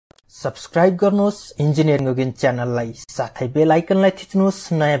Subscribe गर्नुहोस् engineering again च्यानललाई, साथै बेल आइकनलाई थिच्नुहोस्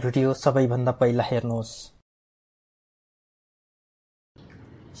नयाँ भिडियो सबैभन्दा पहिला हेर्नुहोस्।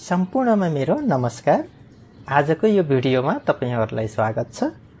 सम्पूर्णमा मेरो नमस्कार। आजको यो भिडियोमा तपाईहरुलाई स्वागत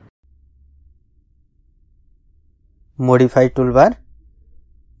छ। Modify toolbar.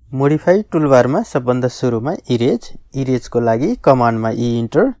 मोडिफाई टुलबारमा सबभन्दा सुरुमा इरेजको लागि कमान्डमा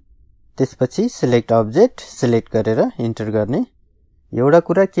इन्टर, त्यसपछि सिलेक्ट अब्जेक्ट सिलेक्ट गरेर इन्टर गर्ने। एउटा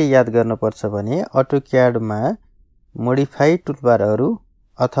कुरा के याद गर्नुपर्छ भने अटोक्याडमा मोडिफाई टुलबारहरू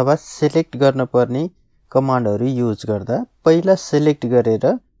अथवा सिलेक्ट गर्नुपर्ने कमान्डहरू युज गर्दा पहिला सिलेक्ट गरेर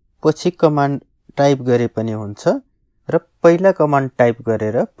पछि कमान्ड टाइप गरे पनि हुन्छ र पहिला कमान्ड टाइप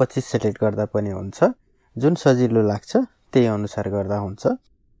गरेर पछि सिलेक्ट गर्दा पनि हुन्छ। जुन सजिलो लाग्छ त्यही अनुसार गर्दा हुन्छ।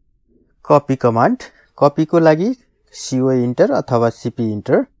 Copy command. कपीको लागि CO इन्टर अथवा CP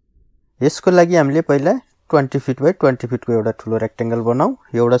इन्टर। यसको लागि हामीले पहिला 20 फिट बाइ 20 फिट को एउटा ठुलो रेक्टेंगल बनाऊ।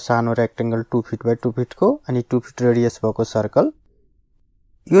 एउटा सानो रेक्टेंगल 2 फिट बाइ 2 फिट को अनि 2 फिट रेडियस भएको सर्कल।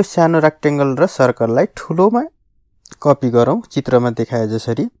 यो सानो रेक्टेंगल र सर्कललाई ठुलोमा कपी गरौँ चित्रमा देखाए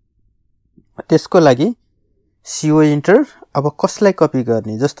जसरी। त्यसको लागि CO इन्टर। अब कसलाई कपी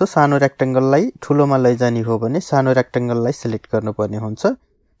गर्ने, जस्तो सानो रेक्टेंगललाई ठुलोमा लैजाने हो भने सानो रेक्टेंगललाई सिलेक्ट गर्नुपर्ने हुन्छ।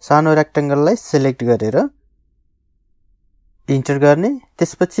 सानो रेक्टेंगललाई सिलेक्ट गरेर इन्टर गर्ने।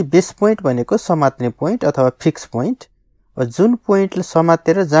 त्यसपछि बेस पोइन्ट भनेको समात्ने पोइन्ट अथवा फिक्स पोइन्ट। जुन पोइन्टले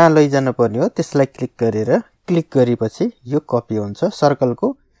समातेर जहाँ लैजान पर्ने हो त्यसलाई क्लिक गरेपछि यो कपी हुन्छ।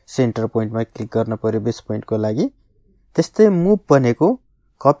 सर्कलको सेन्टर पोइन्टमा क्लिक गर्न पर्यो बेस पोइन्टको लागि। त्यस्तै मुभ भनेको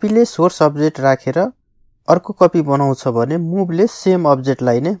कपीले सोर्स अब्जेक्ट राखेर अर्को कपी बनाउँछ भने मुभले सेम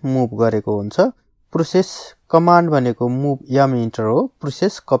अब्जेक्टलाई नै मुभ गरेको हुन्छ। प्रोसेस कमान्ड भनेको मुभ यम इन्टर हो।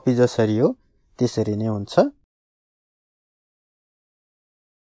 प्रोसेस कपी जसरी हो त्यसरी नै हुन्छ।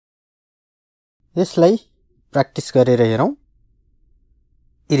 यसलाई प्र्याक्टिस गरेर हेरौं।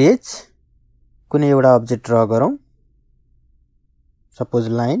 इरेज। कुनै एउटा अब्जेक्ट ड्रा गरौँ। Suppose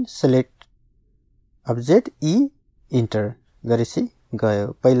line. Select object enter गरेपछि गयो।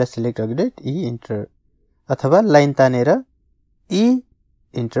 पहिला सिलेक्ट अब्जेक्ट इन्टर अथवा लाइन तानेर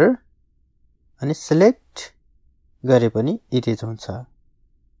इन्टर अनि सिलेक्ट गरे पनि इरेज हुन्छ।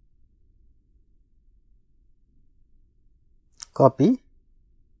 कपी।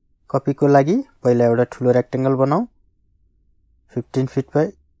 कपीको लागि पहिला एउटा ठुलो रेक्टेंगल बनाऊ 15 fit by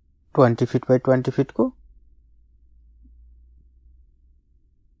 20 fit by 20 fit को।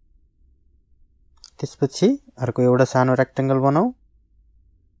 त्यसपछि अर्को एउटा सानो रेक्टेंगल बनाऊ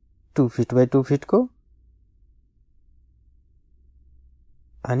 2 फिट बाइ 2 फिट को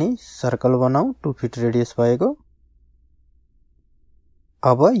अनि सर्कल बनाऊ 2 फिट रेडियस भएको।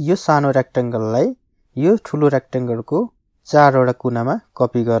 अब यो सानो रेक्टेंगललाई यो ठुलो रेक्टेंगलको चारवटा कुनामा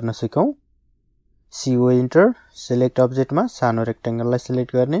कपी गर्न सिकौं। CO enter. सिलेक्ट अब्जेक्टमा सानो रेक्टेंगललाई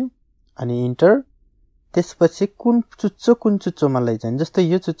सिलेक्ट गर्ने अनि इन्टर। त्यसपछि कुन चुच्चोमा लैजाने, जस्तो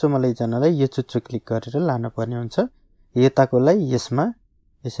यो चुच्चोमा लैजानलाई यो चुच्चो क्लिक गरेर लान पर्ने हुन्छ। यताकोलाई यसमा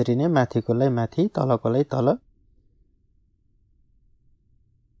यसरी नै, माथिकोलाई माथि, तलकोलाई तल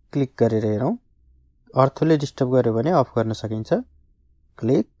क्लिक गरेर हेरौं। अर्थले डिस्टर्ब गर्यो भने अफ गर्न सकिन्छ।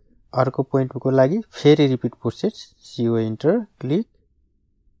 क्लिक। अर्को पोइन्टको लागि फेरि repeat process. CO enter click,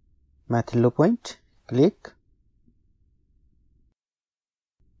 माथिल्लो पोइन्ट क्लिक,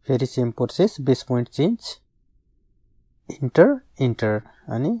 फेरि same process base point change, enter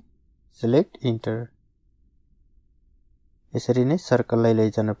अनि सिलेक्ट इन्टर। यसरी नै सर्कललाई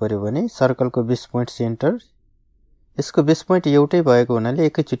लैजान पर्यो भने सर्कलको बेस पोइन्ट सेन्टर। यसको बेस पोइन्ट एउटै भएको हुनाले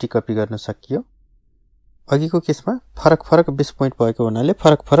एकैचोटी कपी गर्न सकियो। अघिको केसमा फरक बेस पोइन्ट भएको हुनाले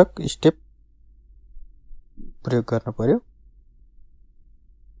फरक स्टेप प्रयोग गर्न पर्यो।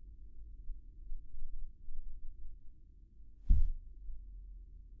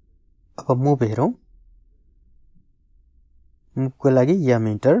 अब मुभ हेरौं। मुभको लागि यम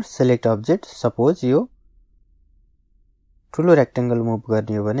इन्टर। Select object. सपोज यो ठुलो रेक्टेंगल मुभ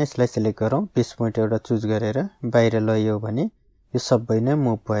गर्ने हो भने यसलाई सिलेक्ट गरौँ। बेस पोइन्ट एउटा चुज गरेर बाहिर लैयो भने यो सबै नै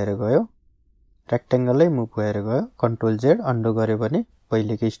मुभ भएर गयो। रेक्टेंगलै मुभ भएर गयो। कन्ट्रोल Z अन्डु गर्यो भने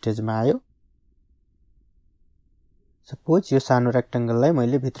पहिलेकै स्टेजमा आयो। सपोज यो सानो रेक्टेंगललाई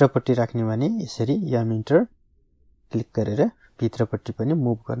मैले भित्रपट्टि राख्ने भने यसरी यम इन्टर क्लिक गरेर भित्रपट्टि पनि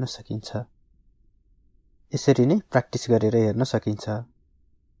मुभ गर्न सकिन्छ। यसरी नै प्र्याक्टिस गरेर हेर्न सकिन्छ।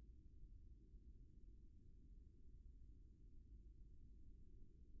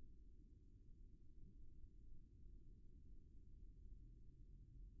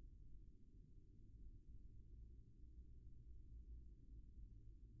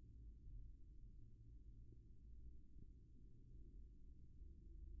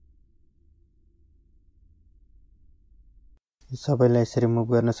 सबैलाई यसरी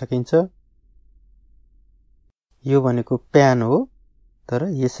मुभ गर्न सकिन्छ। यो भनेको प्यान हो, तर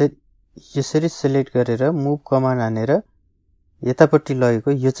यसरी सिलेक्ट गरेर मुभ कमान्ड हानेर यतापट्टि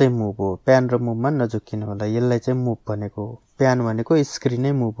लगेको यो चाहिँ मुभ हो। प्यान र मुभमा नझुक्किनु होला, यसलाई चाहिँ मुभ भनेको हो। प्यान भनेको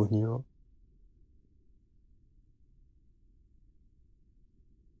स्क्रिनै मुभ हुने हो।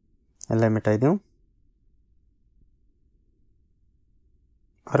 यसलाई मेटाइदिउँ।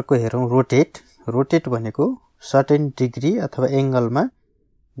 अर्को हेरौँ रोटेट। रोटेट भनेको सर्टेन डिग्री अथवा एंगलमा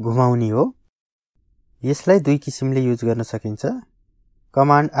घुमाउने हो। यसलाई दुई किसिमले युज गर्न सकिन्छ।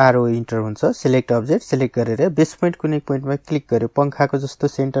 कमान्ड आरो इन्टर हुन्छ। सिलेक्ट अब्जेक्ट सिलेक्ट गरेर बेस पोइन्ट कुनै पोइन्टमा क्लिक गर्यो, पंखाको जस्तो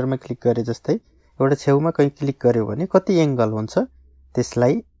सेन्टरमा क्लिक गरे जस्तै एउटा छेउमा कहीँ क्लिक गर्यो भने कति एंगल हुन्छ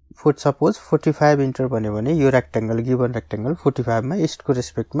त्यसलाई सपोज 45 इन्टर भन्यो भने यो रेक्टेंगल गिवन रेक्टेंगल 45 मा इस्टको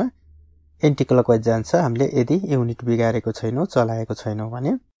रेस्पेक्टमा एन्टी क्लकवाइज जान्छ। हामीले यदि युनिट बिगारेको छैनौं, चलाएको छैनौं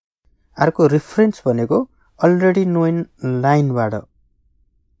भने। अर्को रेफरेन्स भनेको अलरेडी नोन लाइनबाट,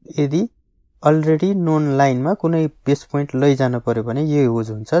 यदि अलरेडी नोन लाइनमा कुनै बेस पोइन्ट लैजान पर्यो भने यो युज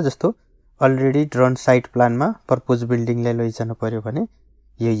हुन्छ। जस्तो अलरेडी ड्रन साइट प्लानमा पर्पोज बिल्डिङलाई लैजान पर्यो भने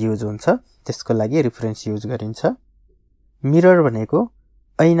यो युज हुन्छ, त्यसको लागि रेफरेन्स युज गरिन्छ। मिरर भनेको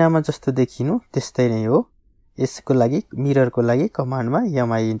ऐनामा जस्तो देखिनु त्यस्तै नै हो। यसको लागि मिररको लागि कमान्डमा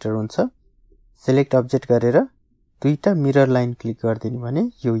एमआई इन्टर हुन्छ। सिलेक्ट अब्जेक्ट गरेर दुईटा मिरर लाइन क्लिक गरिदिनु भने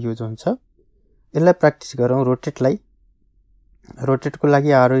यो युज हुन्छ। यसलाई प्र्याक्टिस गरौँ। रोटेटलाई, रोटेटको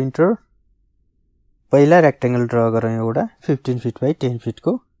लागि आरो इन्टर। पहिला रेक्टेंगल ड्रा गरौँ एउटा 15 फिट बाइ 10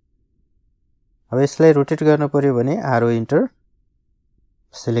 फिटको। अब यसलाई रोटेट गर्न पर्यो भने आरो enter,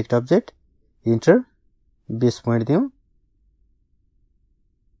 select object enter, base point दिउँ।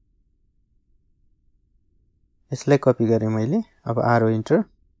 यसलाई कपी गरेँ मैले। अब आरो enter,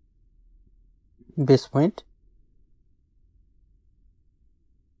 base point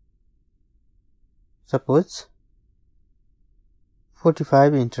suppose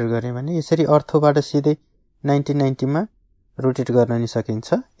 45 enter गरेँ भने यसरी अर्थोबाट सिधै 90 मा रोटेट गर्न नि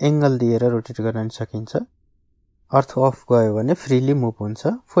सकिन्छ। एंगल दिएर रोटेट गर्न नि सकिन्छ। अर्थ अफ गयो भने फ्रीली मुभ हुन्छ।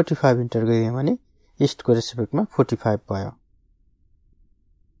 45 इन्टर गयो भने इस्टको रेस्पेक्टमा 45 भयो।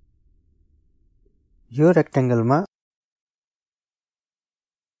 यो रेक्टेंगलमा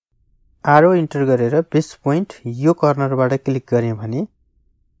आरो इन्टर गरेर बेस पोइन्ट यो कर्नरबाट क्लिक गरे भने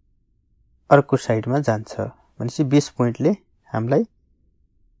अर्को साइडमा जान्छ। भनेपछि बेस पोइन्टले हामीलाई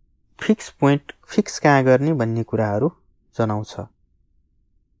फिक्स पोइन्ट फिक्स कहाँ गर्ने भन्ने कुराहरू जनाउँछ।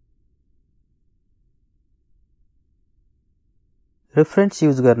 रेफरेन्स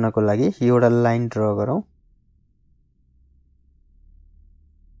युज गर्नको लागि एउटा लाइन ड्रा गरौँ।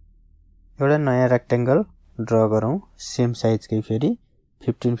 एउटा नयाँ रेक्टेंगल ड्रा गरौँ, सेम साइजकै फेरि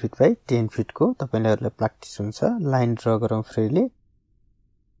 15 फिट बाइ 10 फिटको। तपाईहरुलाई प्र्याक्टिस हुन्छ। लाइन ड्रा गरौँ फ्रीली।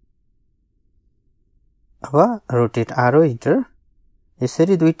 अब रोटेट आरो इन्टर।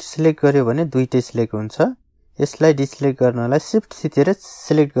 यसरी दुईटा सिलेक्ट गर्यो भने दुईटै सिलेक्ट हुन्छ। यसलाई डिसिलेक्ट गर्नलाई शिफ्ट थिचेर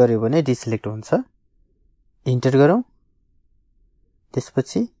सिलेक्ट गर्यो भने डिसिलेक्ट हुन्छ। इन्टर गरौँ।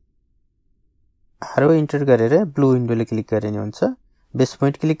 त्यसपछि आरो इन्टर गरेर ब्लू विन्डोले क्लिक गरे नि हुन्छ। बेस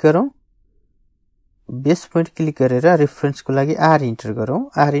पोइन्ट क्लिक गरौँ। बेस पोइन्ट क्लिक गरेर रेफरेन्सको लागि आर इन्टर गरौँ।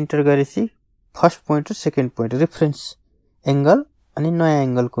 आर इन्टर गरेपछि फर्स्ट पोइन्ट र सेकेन्ड पोइन्ट रेफरेन्स एंगल अनि नयाँ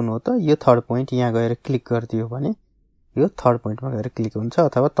एंगल कुन हो त यो थर्ड पोइन्ट यहाँ गएर क्लिक गरिदियो भने यो थर्ड पोइन्टमा गएर क्लिक हुन्छ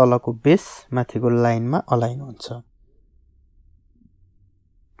अथवा तलको बेस माथिको लाइनमा अलाइन हुन्छ।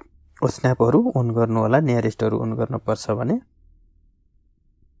 स्न्यापहरु अन गर्नु होला, नियरेस्टहरु अन गर्न पर्छ भने।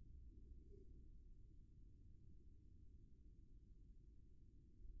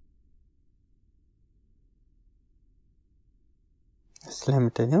 यसलाई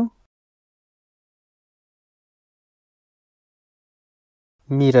मेटाइदिउँ।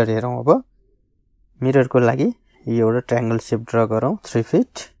 मिरर हेरौँ। अब मिररको लागि एउटा ट्रायंगल शेप ड्रा गरौँ। 3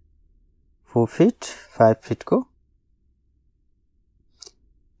 फिट 4 फिट 5 फिटको।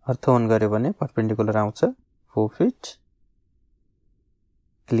 अर्थ अन गर्यो भने परपेन्डिकुलर आउँछ। 4 फिट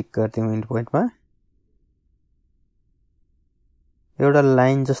क्लिक गर्दिउँ इन्ड पोइन्टमा। एउटा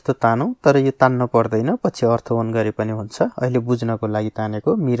लाइन जस्तो तानौं, तर यो तान्न पर्दैन, पछि अर्थ अन गरे पनि हुन्छ। अहिले बुझ्नको लागि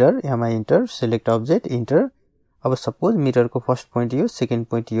तानेको। Mirror MI enter, select object enter. अब सपोज मिररको फर्स्ट पोइन्ट यो, सेकेन्ड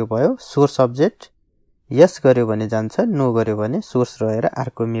पोइन्ट यो भयो। सोर्स अब्जेक्ट यस गर्यो भने जान्छ, नो गर्यो भने सोर्स रहेर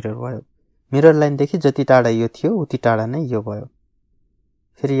अर्को मिरर भयो। मिरर लाइन देखि जति टाढा यो थियो उति टाढा नै यो भयो।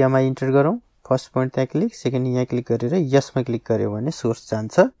 फेरि एमआई इन्टर गरौँ। फर्स्ट पोइन्ट त्यहाँ क्लिक, सेकेन्ड यहाँ क्लिक गरेर यसमा क्लिक गर्यो भने सोर्स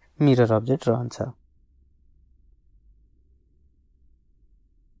जान्छ, मिरर अब्जेक्ट रहन्छ।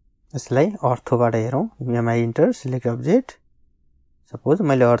 यसलाई अर्थोबाट हेरौँ। MI enter, select object. Suppose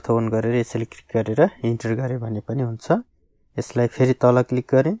मैले अर्थ अन गरेर यसरी क्लिक गरेर इन्टर गरे भने पनि हुन्छ। यसलाई फेरि तल क्लिक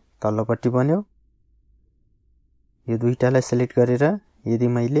गरे, तल्लोपट्टि बन्यो। यो दुईटालाई सिलेक्ट गरेर यदि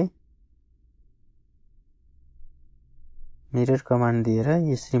मैले मिरर कमान्ड दिएर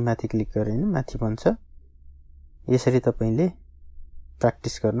यसरी माथि क्लिक गरे भने माथि बन्छ। यसरी तपाईले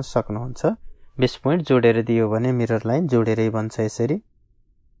प्र्याक्टिस गर्न सक्नुहुन्छ। बेस पोइन्ट जोडेर दियो भने मिरर लाइन जोडेरै बन्छ यसरी।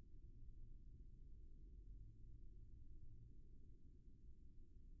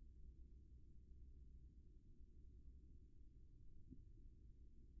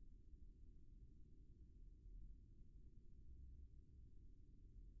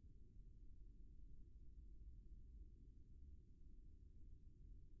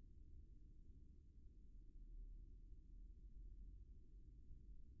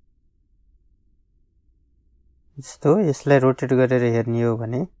 जस्तो यसलाई रोटेट गरेर हेर्ने हो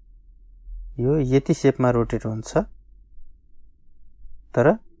भने यो यति शेपमा रोटेट हुन्छ, तर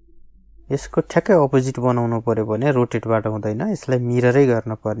यसको ठ्याक्कै अपोजिट बनाउनु पर्यो भने रोटेटबाट हुँदैन, यसलाई मिररै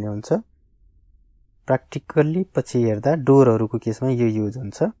गर्न पर्ने हुन्छ। प्र्याक्टिकल्ली पछि हेर्दा डोरहरुको केसमा यो युज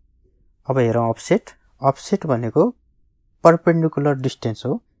हुन्छ। अब हेरौं अफसेट। अफसेट भनेको परपेन्डिकुलर डिस्टेन्स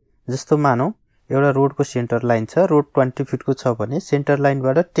हो। जस्तो मानौ एउटा रोडको सेन्टर लाइन छ, रोड 20 फिट को छ भने centre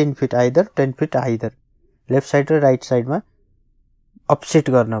लाइनबाट 10 fit either 10 fit either left side र राइट साइडमा अफसेट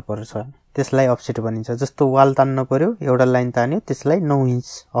गर्न पर्छ, त्यसलाई अफसेट भनिन्छ। जस्तो वाल तान्न पर्यो, एउटा लाइन तान्यो, त्यसलाई 9 इन्च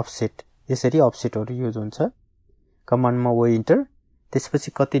अफसेट, यसरी अफसेटहरु युज हुन्छ। कमान्डमा ओ इन्टर,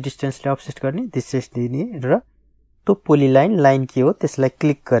 त्यसपछि कति डिस्टेन्सले अफसेट गर्ने डिस्टेन्स दिने र त्यो पोलिलाइन लाइन के हो त्यसलाई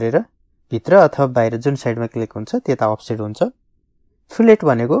क्लिक गरेर भित्र अथवा बाहिर जुन साइडमा क्लिक हुन्छ त्यता अफसेट हुन्छ। फिलेट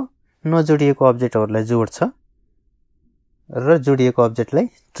भनेको नजोडिएको अब्जेक्टहरुलाई जोड्छ र जोडिएको अब्जेक्टलाई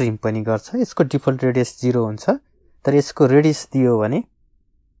ट्रिम पनि गर्छ। यसको डिफल्ट रेडियस 0 हुन्छ, तर यसको रेडियस दियो भने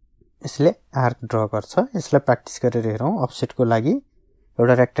यसले आर्क ड्रा गर्छ। यसलाई प्र्याक्टिस गरेर हेरौं। अफसेटको लागि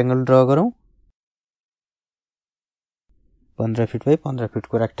एउटा रेक्टेंगल ड्रा गरौं, 15 फिट बाइ 15 फिट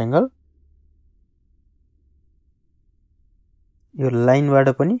को रेक्टेंगल। यो लाइनबाट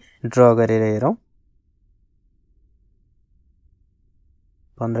पनि ड्रा गरेर हेरौं,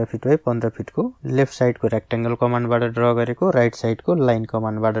 15 फिट बाइ 15 फिट को लेफ्ट साइड को रेक्टेंगल कमान्डबाट ड्रा गरेको, राइट साइड को लाइन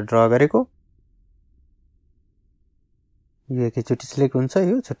कमान्डबाट ड्रा गरेको। यो एकैचोटी सिलेक्ट हुन्छ,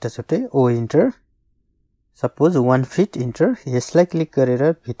 यो छुट्टा छुट्टै ओ इन्टर। Suppose 1 fit enter. यसलाई क्लिक गरेर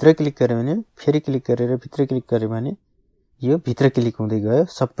भित्र क्लिक गर्यो भने, फेरि क्लिक गरेर भित्र क्लिक गर्यो भने यो भित्र क्लिक हुँदै गयो,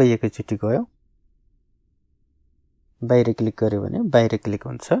 सबै एकैचोटी गयो। बाहिर क्लिक गर्यो भने बाहिर क्लिक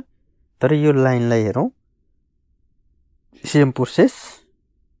हुन्छ। तर यो लाइनलाई हेरौं, सेम प्रोसेस,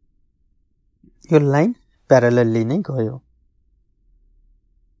 यो लाइन प्यारालली नै गयो।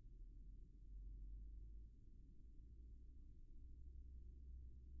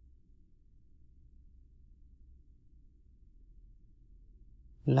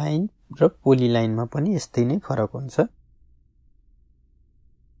 लाइन र पोली लाइनमा पनि यस्तै नै फरक हुन्छ।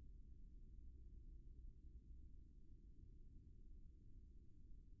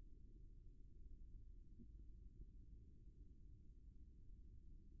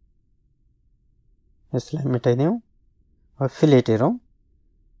 यसलाई मेटाइदेऊ। अब फिलेट हेरौं।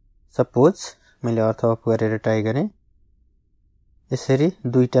 सपोज मैले अर्थ अफ गरेर ट्राई गरे, यसरी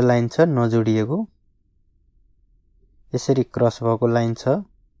दुईटा लाइन छ नजोडिएको, यसरी क्रस भएको लाइन छ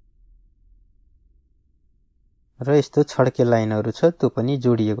र यस्तो छड्के लाइनहरु छ, त्यो पनि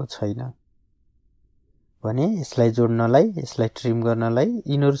जोडिएको छैन भने यसलाई जोड्नलाई, यसलाई ट्रिम गर्नलाई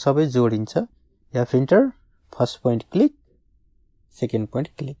यिनीहरु सबै जोडिन्छ। या filter, first point click, second point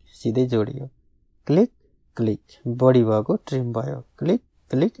click, सिधै जोडियो। क्लिक क्लिक, बडी भएको ट्रिम भयो, क्लिक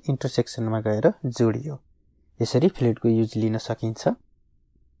क्लिक, इन्टरसेक्सनमा गएर जोडियो। यसरी फिलेटको युज लिन सकिन्छ।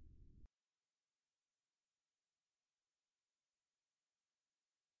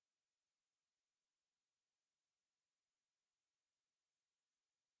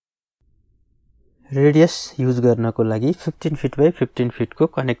 रेडियस युज गर्नको लागि 15 फिट बाइ 15 फिट को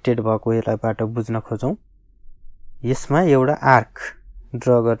कनेक्टेड भएको यसलाई बाटो बुझ्न खोजौं। यसमा एउटा आर्क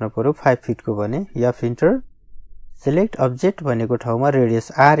ड्रा गर्न पर्यो 5 फिट को भने, या फिल्टर, सिलेक्ट अब्जेक्ट भनेको ठाउँमा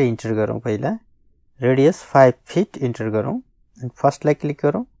रेडियस आर इन्टर गरौं। पहिला रेडियस 5 फिट इन्टर गरौं, फर्स्टलाई क्लिक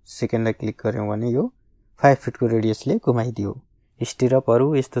गरौं, सेकेन्डलाई क्लिक गर्यौं भने यो 5 फिट को रेडियसले घुमाइदियो।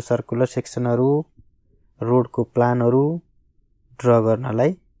 स्टिरअपहरु, यस्तो सर्कुलर सेक्सनहरु, रोडको प्लानहरु ड्रा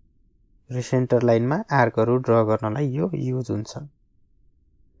गर्नलाई र सेन्टर लाइनमा आर्कहरु ड्रा गर्नलाई यो युज हुन्छ।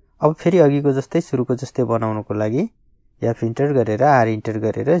 अब फेरि अघिको जस्तै सुरुको जस्तै बनाउनको लागि या फिल्टर गरेर आर इन्टर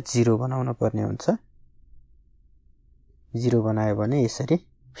गरेर 0 बनाउन पर्ने हुन्छ। 0 बनायो भने यसरी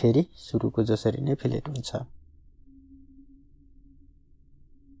फेरि सुरुको जसरी नै फिलेट हुन्छ।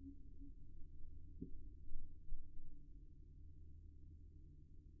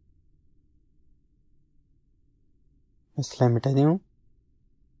 यसलाई मेटाइदिउँ।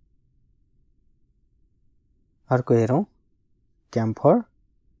 अर्को हेरौं chamfer.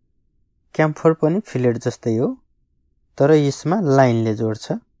 Chamfer पनि फिलेट जस्तै हो तर यसमा लाइनले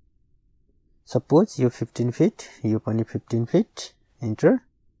जोड्छ. सपोज यो 15 फिट यो पनि 15 fit enter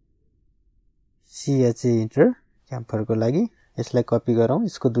CHA enter chamfer को लागि. यसलाई कपी गरौँ.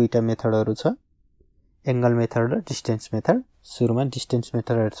 यसको दुईटा मेथडहरु छ एंगल मेथड र डिस्टेन्स मेथड. सुरुमा डिस्टेन्स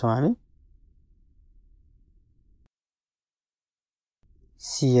मेथड हेर्छौं हामी.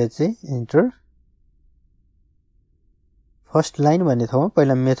 CHA enter. फर्स्ट लाइन भन्ने ठाउँमा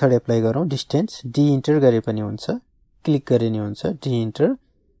पहिला मेथड एप्लाई गरौँ. डिस्टेन्स डी इन्टर गरे पनि हुन्छ क्लिक गरे नि हुन्छ. D enter.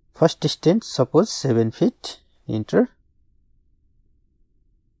 First distance suppose 7 fit enter.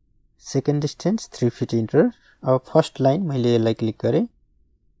 Second distance 3 fit enter. अब फर्स्ट लाइन मैले यसलाई क्लिक गरे.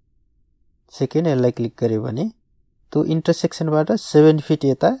 सेकेन्ड यसलाई क्लिक गरे भने त्यो इन्टरसेक्सनबाट 7 फिट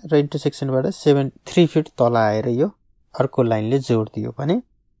यता र इन्टरसेक्सनबाट 3 फिट तल आएर यो अर्को लाइनले जोड्दियो भने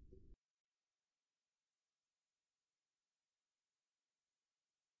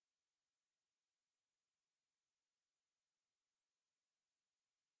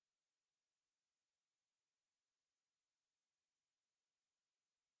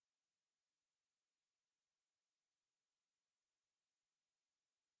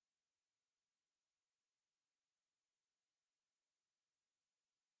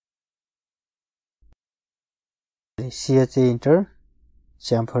CHA इन्टर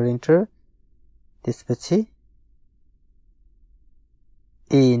chamfer इन्टर. त्यसपछि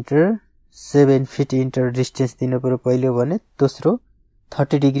A enter 7 fit enter. Distance दिनु पर्यो पहिलो भने. दोस्रो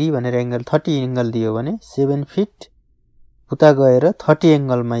 30 डिग्री भनेर एंगल 30 एंगल दियो भने 7 फिट उता गएर 30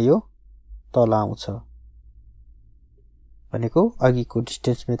 एंगलमा यो तल आउँछ भनेको अघिको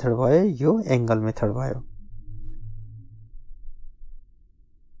डिस्टेन्स मेथड भयो. यो एंगल मेथड भयो.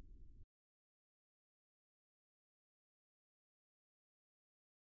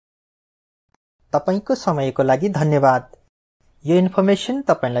 तपाईको समयको लागि धन्यवाद. यो इन्फर्मेसन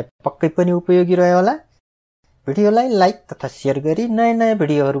तपाईलाई पक्कै पनि उपयोगी रह्यो होला. भिडियोलाई लाइक तथा शेयर गरी नयाँ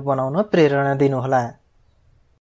भिडियोहरू बनाउन प्रेरणा दिनुहोला.